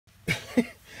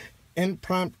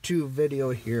impromptu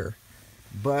video here,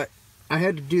 but I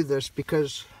had to do this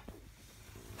because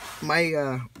my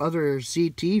other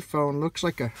ZTE phone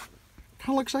kind of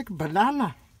looks like a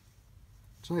banana.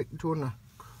 It's like doing a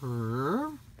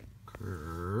curve,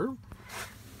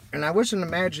 and I wasn't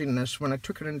imagining this when I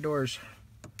took it indoors.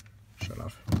 Shut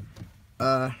off.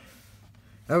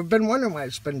 I've been wondering why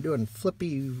it's been doing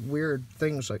flippy, weird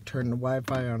things like turn the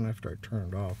Wi-Fi on after I turn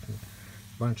it off and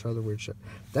a bunch of other weird shit.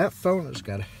 That phone has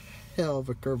got a hell of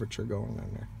a curvature going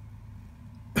on there.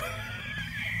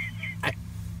 I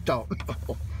don't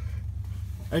know.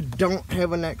 I don't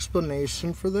have an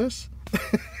explanation for this.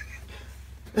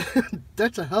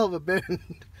 That's a hell of a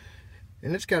bend.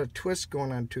 And it's got a twist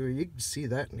going on too. You can see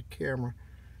that in the camera.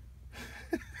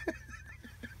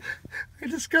 I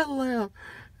just gotta laugh.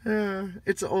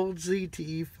 It's an old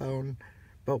ZTE phone,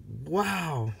 but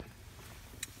wow.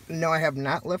 No, I have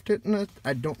not left it in it.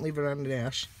 I don't leave it on the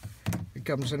dash. It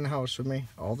comes in the house with me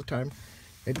all the time.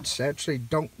 It's actually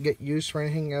don't get used for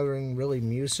anything other than really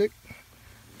music.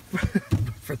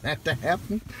 For that to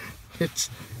happen, it's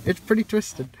pretty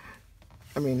twisted.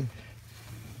 I mean,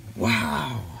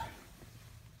 wow.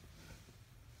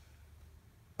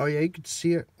 Oh yeah, you can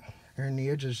see it there in the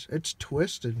edges. It's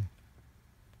twisted.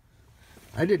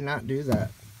 I did not do that.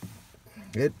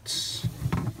 It's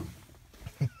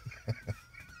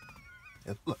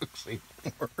it looks even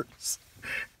worse.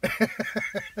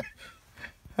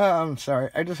 Oh, I'm sorry.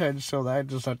 I just had to show that. I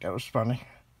just thought that was funny.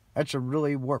 That's a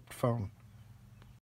really warped phone.